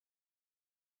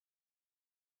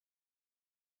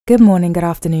Good morning, good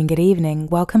afternoon, good evening.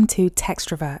 Welcome to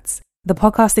Textroverts, the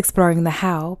podcast exploring the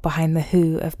how behind the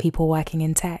who of people working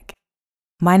in tech.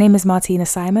 My name is Martina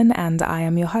Simon and I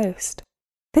am your host.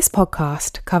 This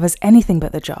podcast covers anything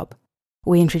but the job.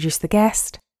 We introduce the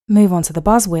guest, move on to the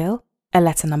buzz wheel, a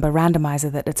letter number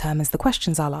randomizer that determines the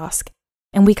questions I'll ask,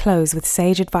 and we close with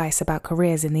sage advice about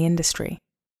careers in the industry.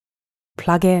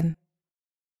 Plug in.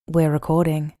 We're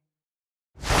recording.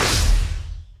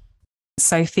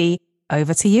 Sofie,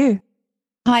 over to you.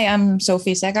 Hi, I'm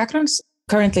Sofie Segercrantz,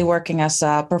 currently working as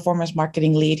a performance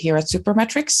marketing lead here at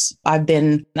Supermetrics. I've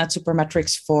been at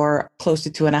Supermetrics for close to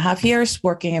 2.5 years,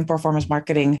 working in performance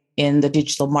marketing in the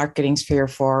digital marketing sphere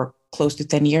for close to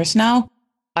 10 years now.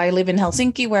 I live in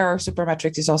Helsinki, where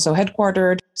Supermetrics is also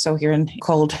headquartered. So here in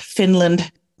cold Finland,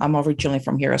 I'm originally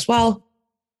from here as well.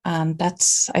 And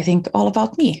that's, I think, all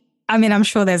about me. I mean, I'm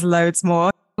sure there's loads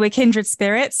more. We're kindred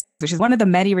spirits, which is one of the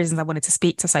many reasons I wanted to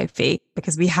speak to Sofie,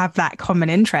 because we have that common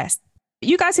interest.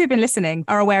 You guys who've been listening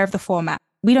are aware of the format.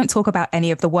 We don't talk about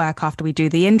any of the work after we do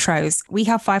the intros. We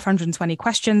have 520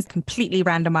 questions, completely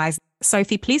randomized.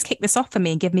 Sofie, please kick this off for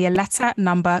me and give me a letter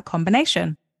number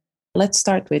combination. Let's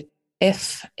start with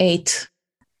F8.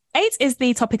 8 is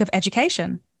the topic of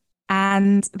education.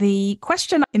 And the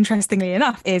question, interestingly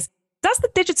enough, is, does the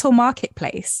digital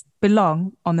marketplace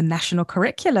belong on the national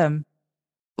curriculum?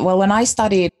 Well, when I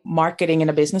studied marketing in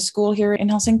a business school here in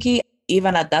Helsinki,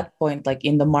 even at that point, like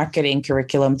in the marketing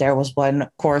curriculum, there was one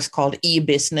course called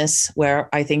e-business, where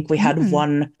I think we had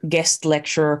one guest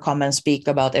lecturer come and speak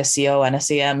about SEO and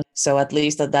SEM. So at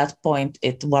least at that point,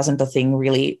 it wasn't a thing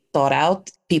really thought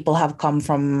out. People have come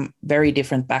from very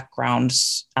different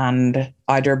backgrounds and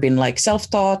either been like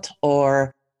self-taught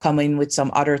or come in with some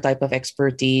other type of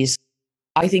expertise.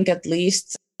 I think at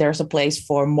least there's a place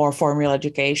for more formal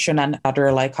education and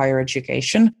other like higher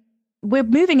education. We're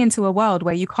moving into a world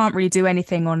where you can't really do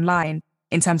anything online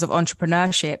in terms of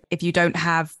entrepreneurship if you don't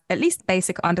have at least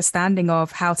basic understanding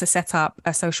of how to set up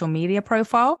a social media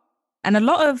profile. And a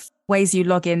lot of ways you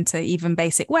log into even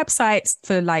basic websites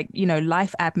for life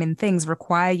admin things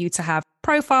require you to have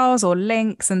profiles or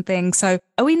links and things. So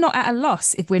are we not at a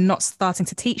loss if we're not starting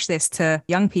to teach this to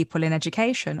young people in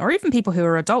education or even people who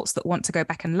are adults that want to go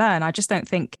back and learn? I just don't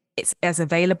think it's as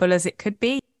available as it could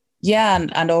be. Yeah.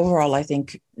 And overall, I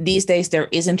think these days there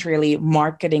isn't really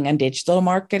marketing and digital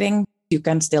marketing. You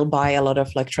can still buy a lot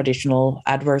of like traditional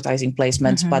advertising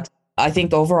placements, but I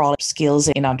think overall skills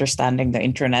in understanding the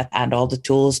internet and all the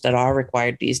tools that are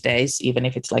required these days, even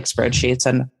if it's like spreadsheets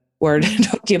and Word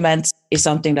documents, is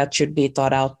something that should be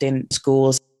taught out in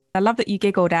schools. I love that you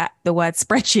giggled at the word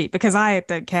spreadsheet because I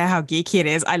don't care how geeky it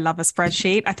is. I love a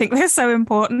spreadsheet. I think they're so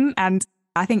important. And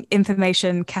I think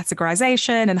information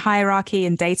categorization and hierarchy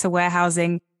and data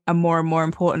warehousing are more and more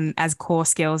important as core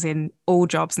skills in all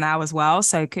jobs now as well.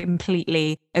 So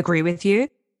completely agree with you.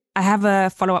 I have a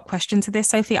follow-up question to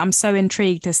this, Sofie. I'm so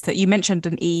intrigued as to, you mentioned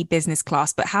an e-business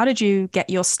class, but how did you get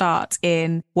your start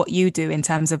in what you do in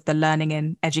terms of the learning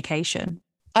and education?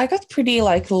 I got pretty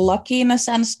lucky in a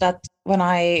sense that when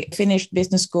I finished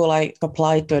business school, I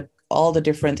applied to all the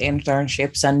different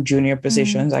internships and junior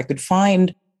positions I could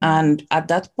find. And at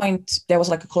that point, there was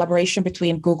a collaboration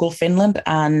between Google Finland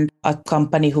and a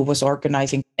company who was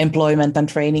organizing employment and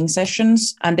training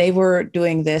sessions. And they were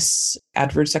doing this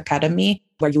AdWords Academy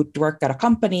where you would work at a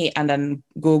company and then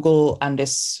Google and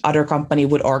this other company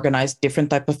would organize different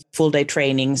type of full day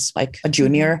trainings, like a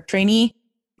junior trainee.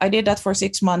 I did that for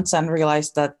 6 months and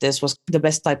realized that this was the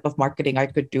best type of marketing I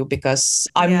could do because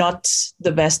I'm not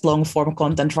the best long form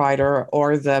content writer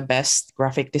or the best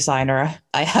graphic designer.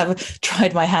 I have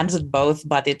tried my hands at both,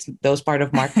 but those part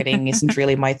of marketing isn't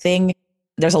really my thing.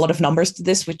 There's a lot of numbers to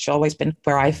this, which always been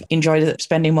where I've enjoyed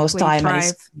spending most time. And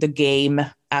it's the game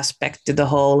aspect to the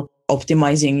whole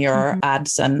optimizing your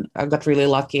ads. And I got really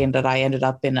lucky in that I ended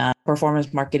up in a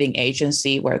performance marketing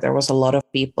agency where there was a lot of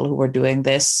people who were doing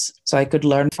this. So I could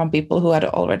learn from people who had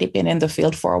already been in the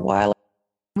field for a while.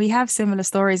 We have similar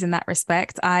stories in that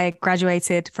respect. I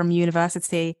graduated from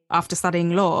university after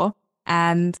studying law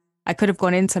and I could have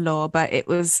gone into law, but it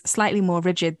was slightly more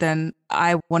rigid than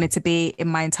I wanted to be in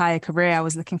my entire career. I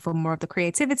was looking for more of the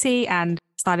creativity and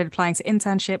started applying to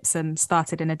internships and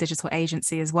started in a digital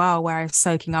agency as well, where I was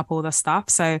soaking up all the stuff.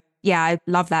 So yeah, I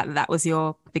love that was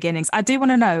your beginnings. I do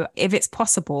want to know, if it's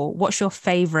possible, what's your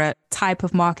favorite type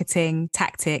of marketing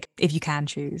tactic, if you can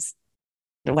choose?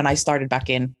 When I started back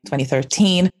in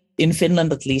 2013, in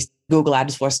Finland at least, Google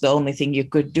Ads was the only thing you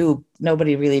could do.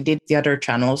 Nobody really did the other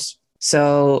channels.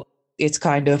 So it's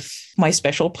kind of my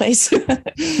special place.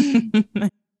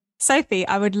 Sofie,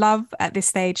 I would love at this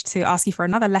stage to ask you for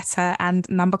another letter and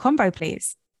number combo,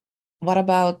 please. What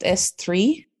about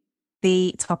S3?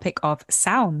 the topic of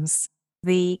sounds.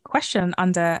 The question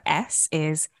under S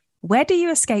is, where do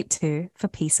you escape to for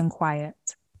peace and quiet?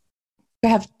 I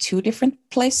have two different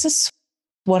places.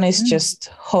 One is just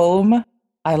home.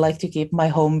 I like to keep my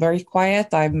home very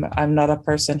quiet. I'm not a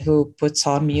person who puts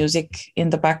on music in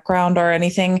the background or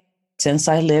anything. Since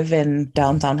I live in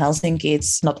downtown Helsinki,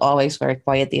 it's not always very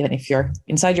quiet, even if you're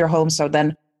inside your home. So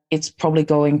then it's probably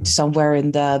going to somewhere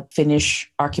in the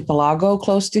Finnish archipelago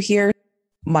close to here.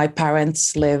 My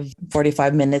parents live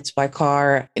 45 minutes by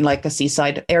car in like a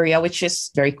seaside area, which is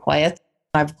very quiet.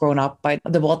 I've grown up by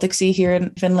the Baltic Sea here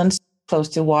in Finland. Close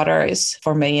to water is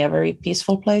for me a very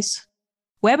peaceful place.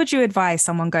 Where would you advise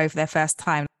someone go for their first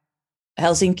time?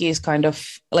 Helsinki is kind of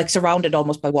like surrounded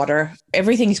almost by water.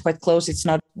 Everything is quite close. It's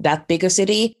not that big a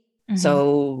city.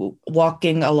 So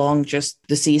walking along just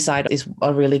the seaside is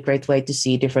a really great way to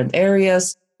see different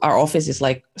areas. Our office is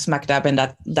like smack dab in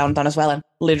that downtown as well. And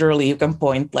literally you can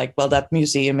point like, well, that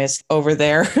museum is over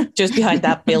there, just behind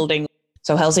that building.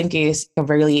 So Helsinki is a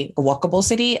really walkable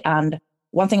city. And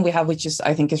one thing we have, which is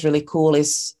I think is really cool,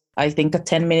 is I think a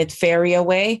 10-minute ferry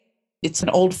away. It's an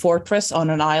old fortress on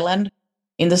an island.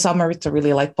 In the summer, it's a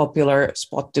really like popular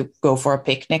spot to go for a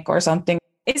picnic or something.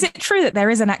 Is it true that there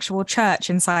is an actual church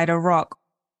inside a rock?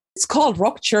 It's called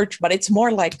Rock Church, but it's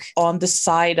more like on the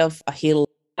side of a hill.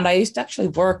 And I used to actually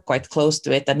work quite close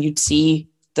to it, and you'd see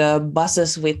the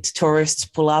buses with tourists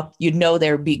pull up. You'd know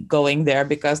they'd be going there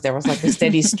because there was like a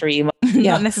steady stream.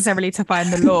 Not necessarily to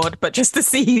find the Lord, but just to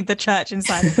see the church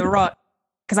inside of the rock.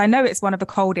 Because I know it's one of the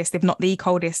coldest, if not the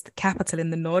coldest capital in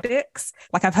the Nordics.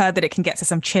 Like I've heard that it can get to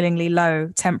some chillingly low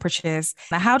temperatures.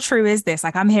 Now, how true is this?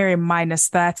 Like I'm hearing minus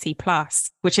 30 plus,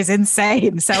 which is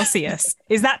insane Celsius.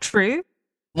 Is that true?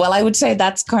 Well, I would say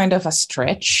that's kind of a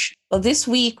stretch. Well, this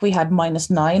week we had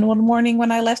 -9 one morning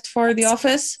when I left for the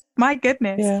office. My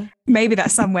goodness. Yeah. Maybe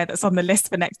that's somewhere that's on the list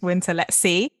for next winter. Let's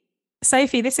see.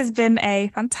 Sofie, this has been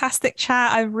a fantastic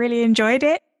chat. I've really enjoyed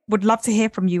it. Would love to hear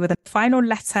from you with a final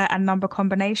letter and number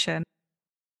combination.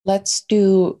 Let's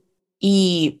do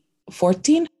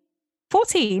E14.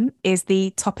 14 is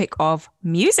the topic of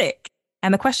music.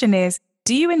 And the question is,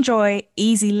 do you enjoy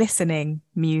easy listening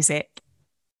music?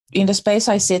 In the space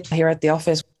I sit here at the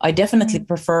office, I definitely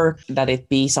prefer that it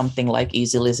be something like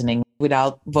easy listening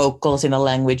without vocals in a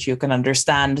language you can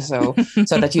understand. So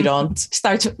that you don't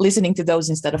start listening to those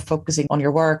instead of focusing on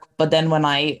your work. But then when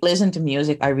I listen to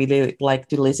music, I really like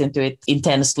to listen to it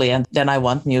intensely. And then I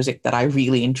want music that I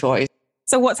really enjoy.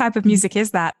 So what type of music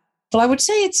is that? Well, I would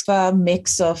say it's a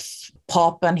mix of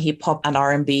pop and hip hop and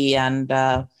R&B and...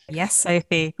 Yes,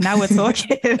 Sofie. Now we're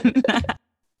talking.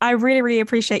 I really, really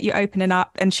appreciate you opening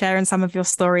up and sharing some of your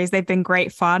stories. They've been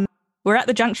great fun. We're at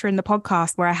the juncture in the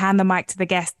podcast where I hand the mic to the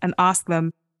guest and ask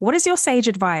them, what is your sage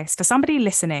advice for somebody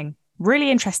listening,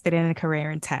 really interested in a career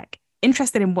in tech,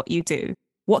 interested in what you do?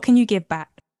 What can you give back?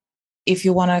 If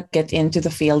you want to get into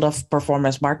the field of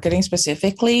performance marketing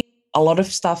specifically, a lot of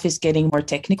stuff is getting more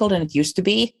technical than it used to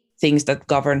be. Things that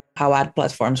govern how ad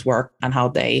platforms work and how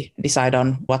they decide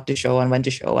on what to show and when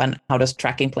to show and how does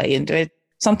tracking play into it.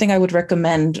 Something I would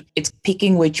recommend, it's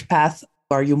picking which path.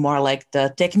 Are you more like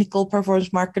the technical performance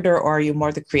marketer or are you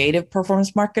more the creative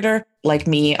performance marketer? Like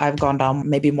me, I've gone down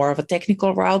maybe more of a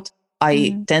technical route.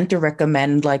 I tend to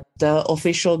recommend like the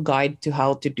official guide to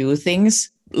how to do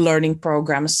things, learning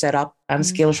programs, setup and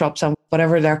skill shops and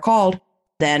whatever they're called.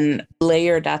 Then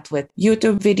layer that with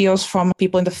YouTube videos from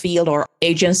people in the field, or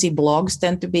agency blogs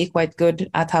tend to be quite good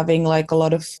at having like a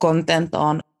lot of content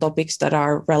on topics that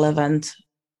are relevant.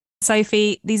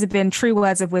 Sofie, these have been true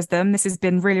words of wisdom. This has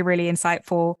been really, really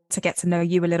insightful to get to know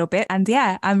you a little bit. And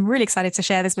yeah, I'm really excited to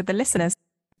share this with the listeners.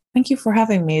 Thank you for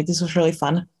having me. This was really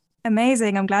fun.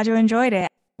 Amazing. I'm glad you enjoyed it.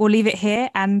 We'll leave it here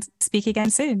and speak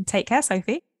again soon. Take care,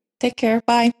 Sofie. Take care.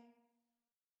 Bye.